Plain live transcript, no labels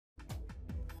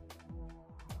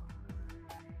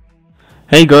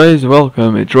Hey guys,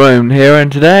 welcome, it's Rome here,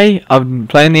 and today I've been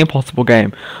playing the Impossible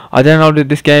game. I downloaded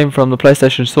this game from the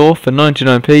PlayStation Store for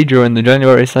 99p during the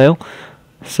January sale.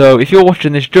 So if you're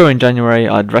watching this during January,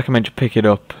 I'd recommend you pick it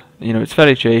up. You know, it's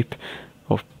fairly cheap,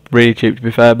 or really cheap to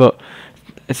be fair, but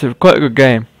it's quite a good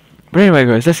game. But anyway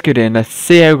guys, let's get in, let's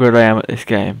see how good I am at this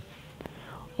game.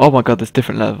 Oh my god, there's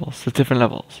different levels,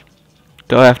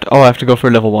 Do I have to, I have to go for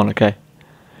level 1, okay.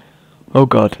 Oh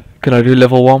god, can I do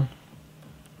level 1?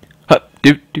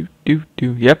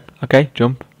 Yep, okay,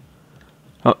 jump.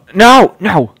 Oh,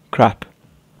 no! Crap.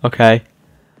 Okay.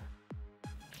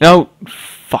 No!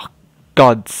 Fuck.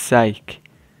 God's sake.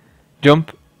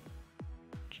 Jump.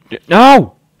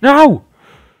 No!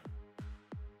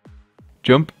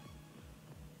 Jump.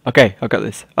 Okay, I got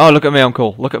this. Oh, look at me, I'm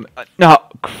cool. Look at me. No!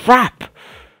 Crap!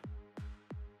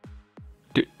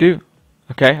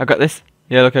 Okay, I got this.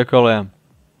 Yeah, look how cool I am.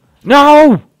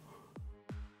 No!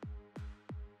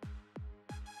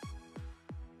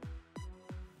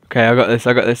 Okay, I got this.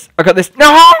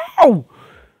 No!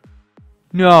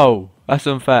 No! That's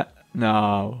unfair.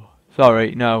 No.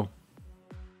 Sorry, no.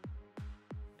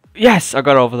 Yes! I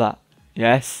got over that.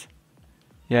 Yes.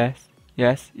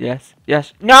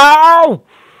 No!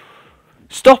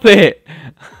 Stop it!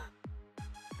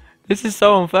 This is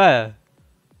so unfair.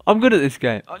 I'm good at this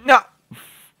game. Oh, no!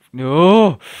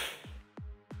 No!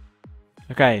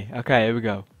 Okay, here we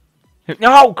go.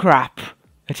 No, crap!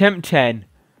 Attempt 10.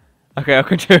 Okay, I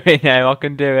can do it now, I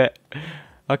can do it.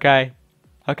 Okay,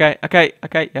 yep,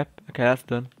 okay, that's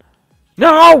done.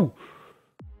 No!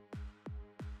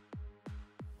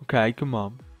 Okay, come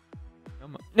on.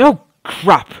 No,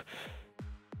 crap!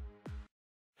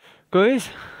 Guys,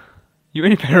 you're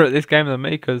really better at this game than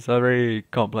me, because I really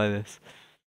can't play this.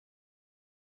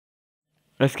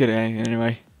 Let's get it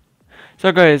anyway.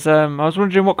 So guys, I was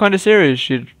wondering what kind of series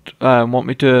you'd want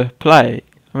me to play.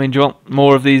 I mean, do you want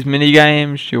more of these mini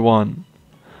games? Do you want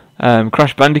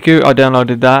Crash Bandicoot? I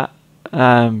downloaded that.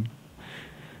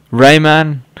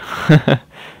 Rayman.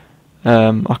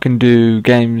 I can do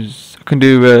games. I can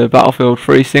do Battlefield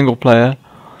 3 single player.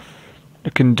 I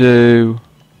can do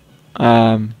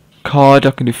COD.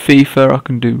 I can do FIFA. I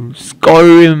can do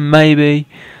Skyrim maybe.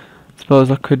 I suppose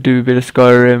I could do a bit of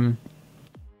Skyrim.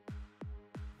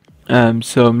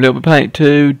 So I'm a little bit playing it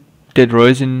too. Dead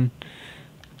Rising.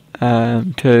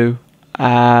 2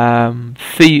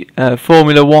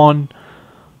 Formula 1,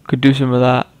 could do some of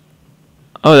that.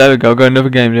 Oh, there we go, got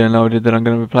another game downloaded that I'm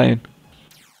going to be playing.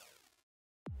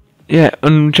 Yeah,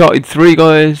 Uncharted 3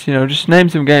 guys, you know, just name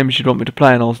some games you'd want me to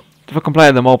play and if I can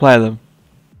play them, I'll play them.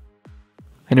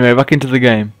 Anyway, back into the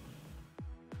game.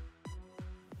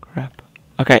 Crap.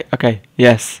 Okay,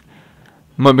 yes.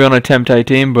 Might be on attempt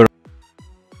 18, but...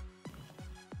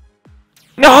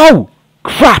 No!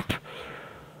 Crap!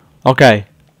 Okay,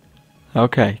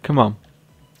 come on.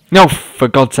 No, for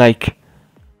God's sake.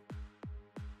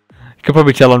 You can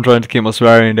probably tell I'm trying to keep my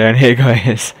swearing down here,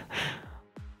 guys.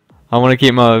 I want to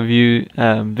keep my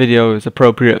videos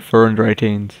appropriate for under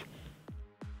 18s.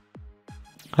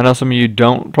 I know some of you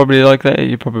don't probably like that,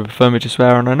 you probably prefer me to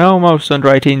swear, and I know most under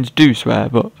 18s do swear,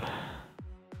 but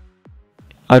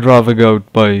I'd rather go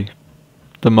by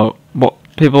what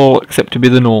people accept to be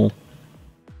the norm.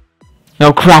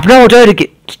 No, crap, no, don't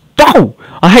get... No!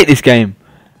 I hate this game.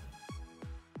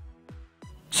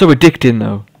 So addicting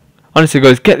though. Honestly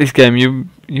guys, get this game.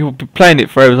 You'll be playing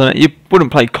it for hours on it. You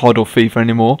wouldn't play COD or FIFA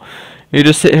anymore. You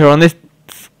just sit here on this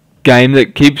game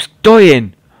that keeps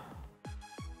dying.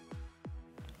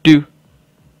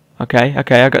 Okay, I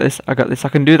got this. I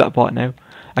can do that part now.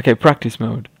 Okay, practice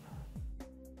mode.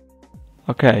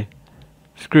 Okay.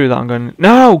 Screw that, I'm going...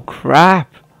 No!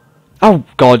 Crap! Oh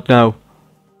god, no.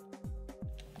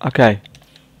 Okay.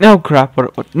 No crap,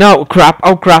 what? No crap,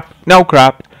 oh crap, no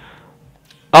crap.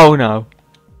 Oh no.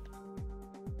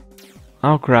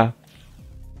 Oh crap.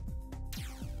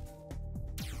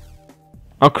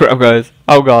 Oh crap guys,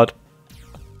 oh god.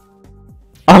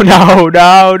 Oh no,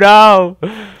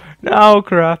 no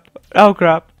crap, oh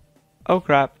crap,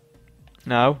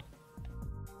 no.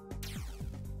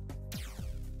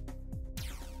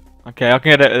 Okay, I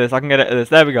can get out of this,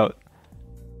 there we go.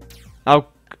 Oh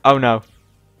no.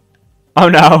 Oh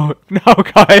no, no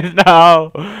guys,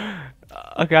 no.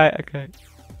 Okay.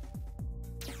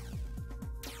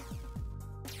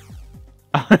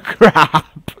 Oh, crap,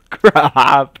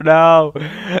 no,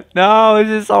 this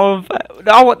is so unfair.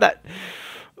 No, what that?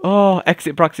 Oh,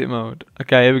 exit Brexit mode.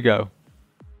 Okay, here we go.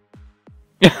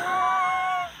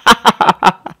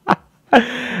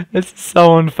 This is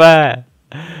so unfair.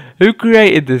 Who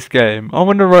created this game? I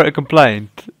want to write a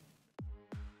complaint.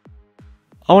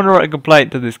 I want to write a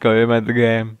complaint to this guy who made the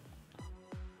game.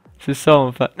 This is so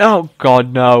unfair. No,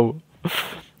 God, no.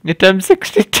 Attempt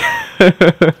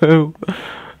 62.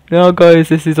 No, guys,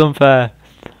 this is unfair.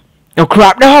 Oh,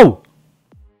 crap, no!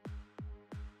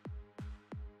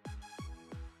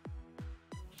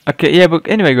 Okay, yeah, but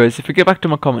anyway, guys, if we get back to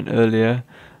my comment earlier,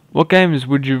 what games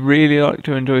would you really like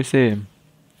to enjoy seeing?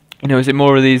 You know, is it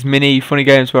more of these mini funny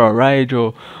games where I rage,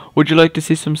 or would you like to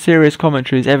see some serious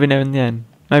commentaries every now and then?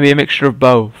 Maybe a mixture of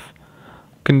both.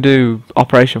 Can do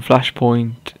Operation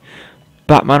Flashpoint,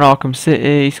 Batman Arkham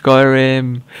City,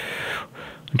 Skyrim,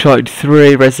 Uncharted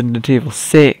 3, Resident Evil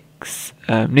 6,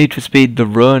 Need for Speed The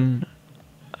Run.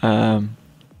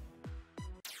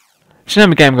 Just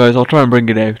name a game, guys. I'll try and bring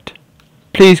it out.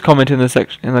 Please comment in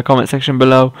the comment section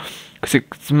below, because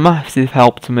it's massive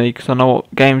help to me, because I know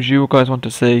what games you guys want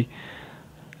to see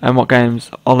and what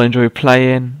games I'll enjoy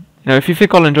playing. You know, if you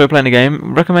think I'll enjoy playing a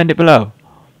game, recommend it below.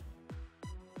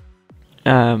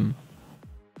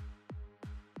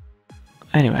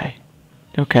 Anyway,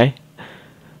 okay.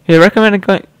 Yeah, recommend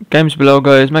games below,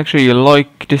 guys. Make sure you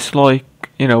like, dislike,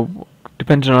 you know,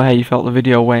 depending on how you felt the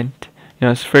video went. You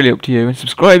know, it's freely up to you. And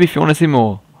subscribe if you want to see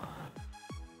more.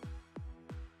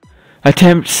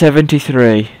 Attempt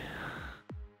 73.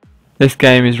 This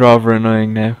game is rather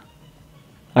annoying now.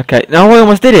 Okay, no, I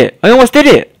almost did it. I almost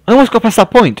got past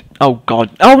that point. Oh,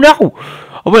 God. Oh, no!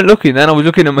 I wasn't looking then. I was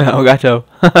looking at my Elgato.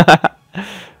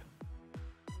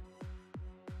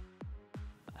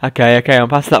 Okay, I'm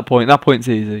past that point. That point's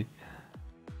easy.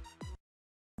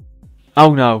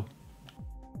 Oh, no.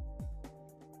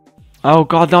 Oh,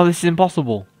 God, no, this is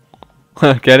impossible.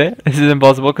 Get it? This is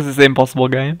impossible because it's the impossible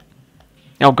game.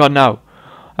 Oh, God, no.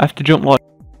 I have to jump like...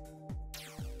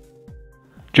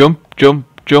 Jump.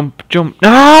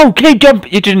 No! Can you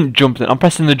jump? You didn't jump then. I'm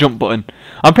pressing the jump button.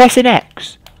 I'm pressing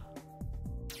X.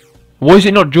 Why is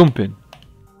it not jumping?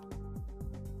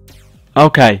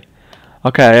 Okay,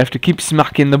 I have to keep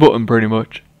smacking the button pretty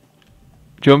much.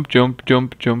 Jump.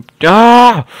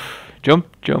 Ah!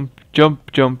 Jump.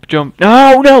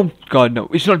 No! God, no.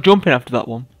 It's not jumping after that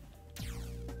one.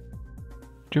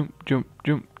 Jump.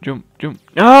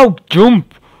 No!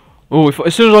 Jump! Oh,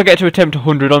 as soon as I get to attempt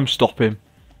 100, I'm stopping.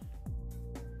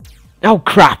 Oh,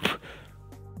 crap!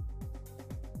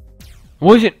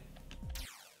 Why is it...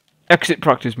 Exit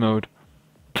practice mode.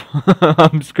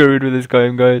 I'm screwed with this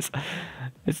game, guys.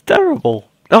 It's terrible.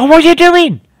 Oh, what are you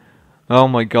doing? Oh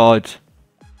my God.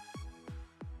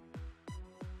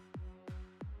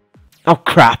 Oh,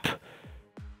 crap.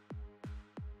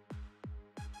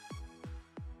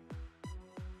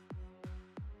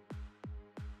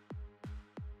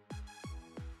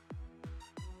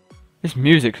 This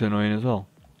music's annoying as well.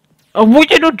 Oh,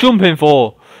 what are you not jumping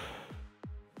for?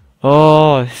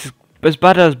 Oh, this is as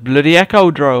bad as bloody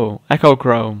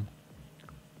Echochrome.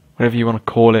 Whatever you want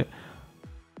to call it.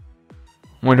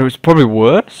 I wonder, it's probably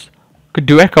worse. Could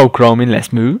do Echochrome in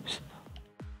less moves.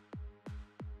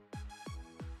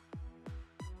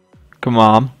 Come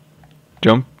on.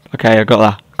 Jump. Okay, I got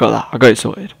that. I got it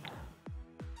sorted.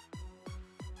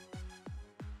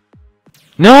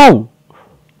 No!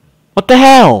 What the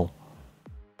hell?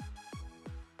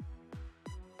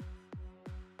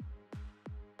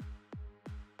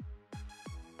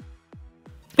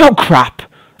 Oh, crap!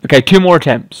 Okay, 2 more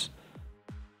attempts.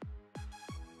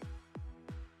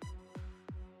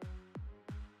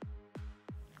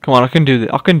 Come on, I can do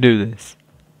this.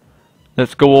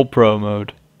 Let's go all pro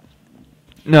mode.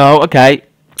 No, okay.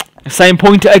 Same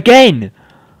pointer again!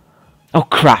 Oh,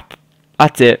 crap.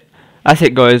 That's it,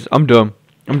 guys. I'm done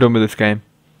with this game.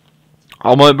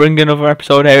 I might bring another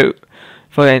episode out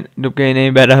if I end up getting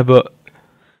any better, but...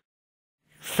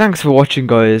 Thanks for watching,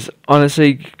 guys.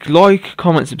 Honestly, like,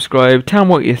 comment, subscribe, tell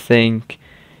me what you think.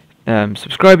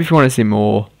 Subscribe if you want to see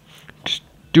more. Just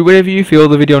do whatever you feel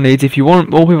the video needs. If you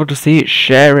want more people to see it,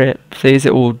 share it. Please,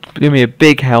 it will do me a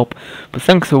big help. But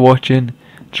thanks for watching.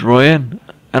 It's Ryan,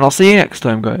 and I'll see you next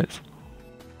time, guys.